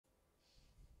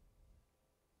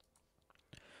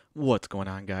What's going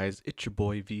on, guys? It's your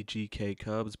boy VGK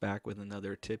Cubs back with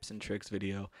another tips and tricks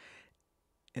video.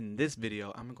 In this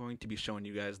video, I'm going to be showing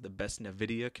you guys the best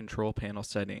Nvidia control panel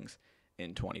settings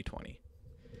in 2020.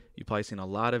 You've probably seen a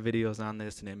lot of videos on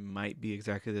this and it might be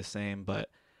exactly the same, but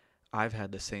I've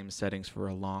had the same settings for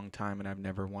a long time and I've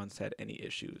never once had any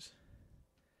issues.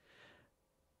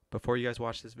 Before you guys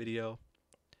watch this video,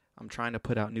 I'm trying to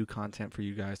put out new content for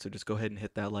you guys, so just go ahead and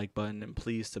hit that like button and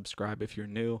please subscribe if you're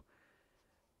new.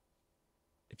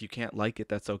 If you can't like it,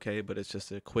 that's okay, but it's just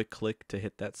a quick click to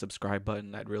hit that subscribe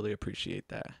button. I'd really appreciate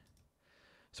that.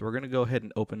 So we're going to go ahead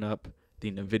and open up the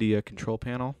Nvidia control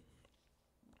panel.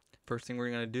 First thing we're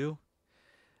going to do,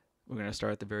 we're going to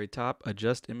start at the very top,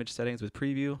 adjust image settings with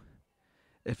preview.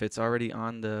 If it's already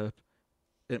on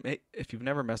if you've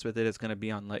never messed with it, it's going to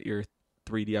be on let your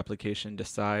 3D application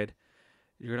decide.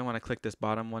 You're going to want to click this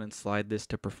bottom one and slide this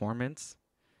to performance,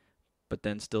 but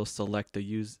then still select the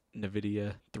use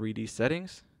Nvidia 3D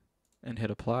settings and hit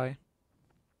apply.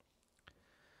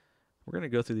 We're going to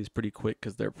go through these pretty quick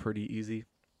because they're pretty easy.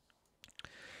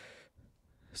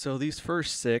 So these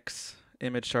first 6,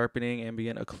 image sharpening,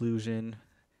 ambient, occlusion,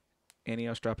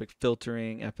 aniostropic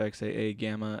filtering, FXAA,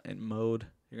 gamma, and mode,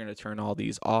 you're going to turn all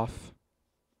these off.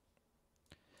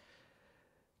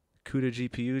 CUDA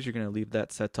GPUs, you're going to leave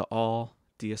that set to all.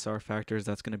 DSR factors,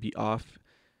 that's going to be off.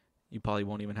 You probably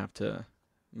won't even have to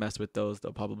mess with those.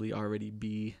 They'll probably already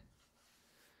be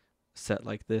set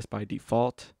like this by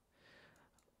default.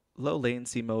 Low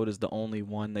latency mode is the only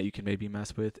one that you can maybe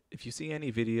mess with. If you see any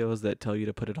videos that tell you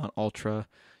to put it on ultra,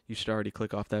 you should already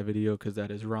click off that video because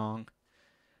that is wrong.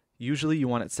 Usually you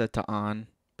want it set to on,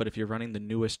 but if you're running the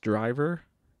newest driver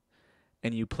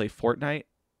and you play Fortnite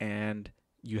and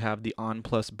you have the on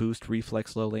plus boost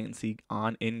reflex low latency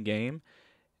on in game,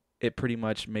 it pretty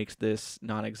much makes this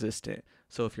non-existent.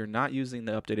 So if you're not using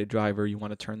the updated driver, you want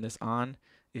to turn this on.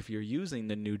 If you're using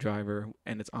the new driver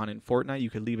and it's on in Fortnite, you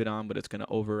could leave it on, but it's going to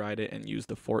override it and use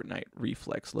the Fortnite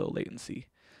reflex low latency.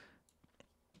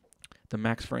 The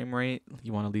max frame rate,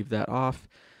 you want to leave that off.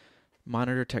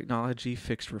 Monitor technology,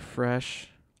 fixed refresh.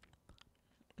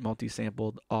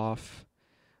 Multi-sampled off.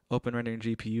 Open rendering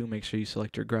GPU, make sure you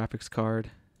select your graphics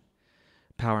card.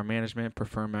 Power management,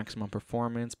 prefer maximum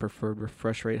performance, preferred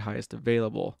refresh rate, highest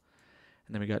available.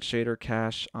 And then we got shader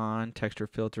cache on, texture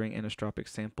filtering, aniostropic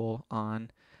sample on,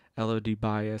 LOD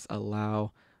bias,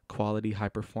 allow, quality, high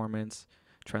performance,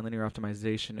 trilinear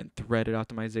optimization, and threaded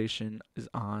optimization is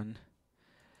on.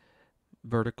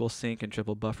 Vertical sync and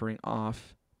triple buffering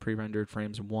off, pre-rendered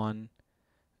frames 1,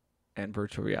 and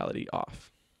virtual reality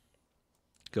off.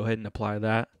 Go ahead and apply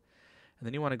that. And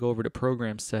then you want to go over to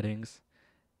program settings.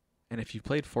 And if you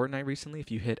played Fortnite recently,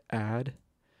 if you hit add,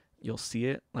 you'll see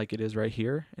it like it is right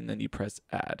here, and then you press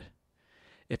add.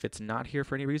 If it's not here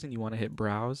for any reason, you want to hit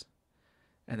browse,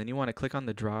 and then you want to click on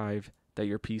the drive that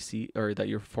your PC or that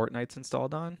your Fortnite's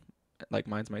installed on. Like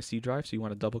mine's my C drive, so you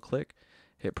want to double click,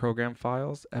 hit program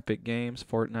files, Epic Games,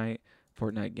 Fortnite,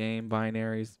 Fortnite game,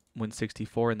 binaries,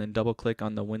 Win64, and then double click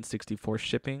on the Win64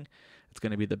 shipping. It's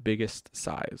going to be the biggest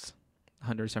size,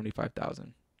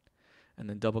 175,000. And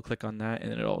then double click on that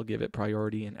and it'll give it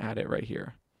priority and add it right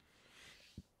here.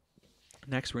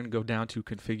 Next, we're going to go down to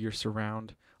configure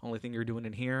surround. Only thing you're doing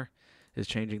in here is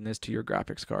changing this to your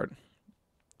graphics card.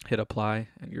 Hit apply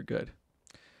and you're good.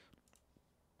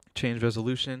 Change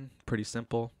resolution, pretty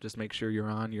simple. Just make sure you're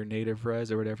on your native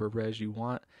res or whatever res you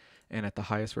want, and at the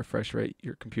highest refresh rate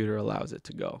your computer allows it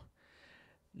to go.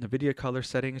 Nvidia color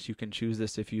settings, you can choose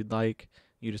this if you'd like.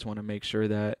 You just want to make sure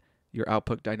that your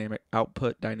output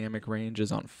dynamic range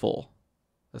is on full.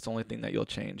 That's the only thing that you'll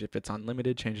change. If it's on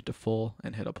limited, change it to full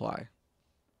and hit apply.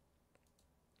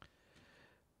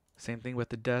 Same thing with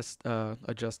the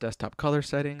adjust desktop color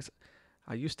settings.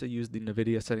 I used to use the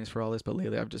Nvidia settings for all this, but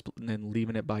lately I've just been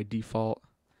leaving it by default.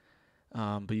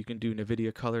 But you can do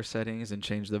Nvidia color settings and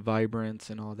change the vibrance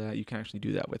and all that. You can actually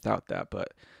do that without that,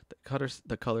 but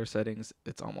the color settings,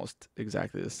 it's almost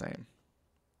exactly the same.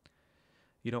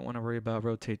 You don't want to worry about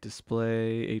rotate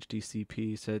display,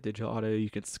 HDCP, set digital audio.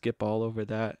 You can skip all over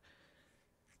that.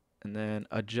 And then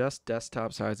adjust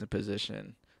desktop size and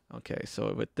position. Okay,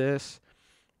 so with this,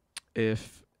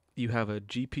 if you have a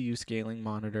GPU scaling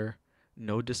monitor,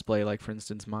 no display, like for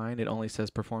instance mine, it only says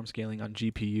perform scaling on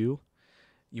GPU.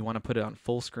 You want to put it on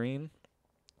full screen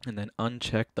and then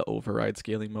uncheck the override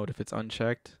scaling mode. If it's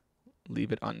unchecked,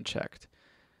 leave it unchecked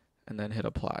and then hit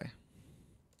apply.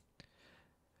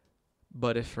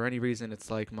 But if for any reason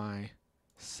it's like my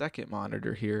second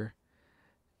monitor here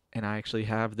and I actually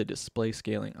have the display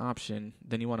scaling option,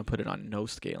 then you want to put it on no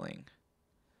scaling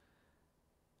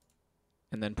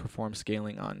and then perform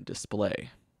scaling on display.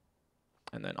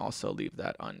 and then also leave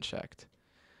that unchecked.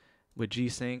 With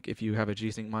G-Sync, if you have a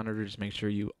G-Sync monitor, just make sure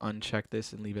you uncheck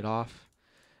this and leave it off.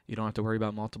 You don't have to worry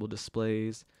about multiple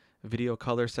displays. Video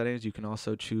color settings, you can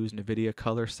also choose Nvidia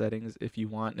color settings if you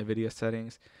want Nvidia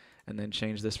settings, and then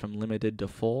change this from limited to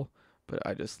full, but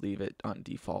I just leave it on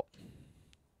default.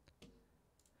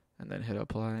 And then hit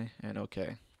apply and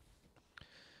OK.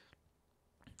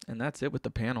 And that's it with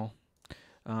the panel.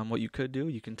 What you could do,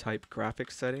 you can type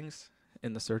graphics settings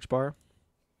in the search bar.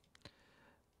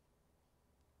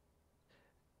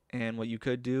 And what you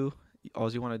could do,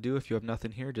 all you want to do if you have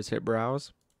nothing here, just hit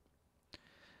browse.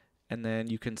 And then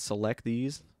you can select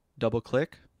these, double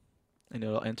click, and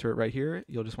it'll enter it right here.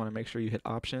 You'll just want to make sure you hit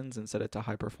options and set it to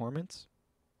high performance.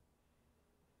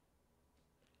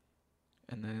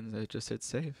 And then it just hits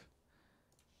save.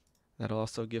 That'll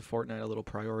also give Fortnite a little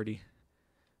priority.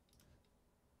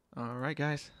 Alright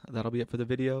guys, that'll be it for the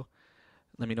video.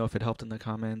 Let me know if it helped in the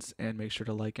comments, and make sure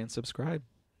to like and subscribe.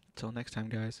 Until next time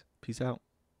guys, peace out.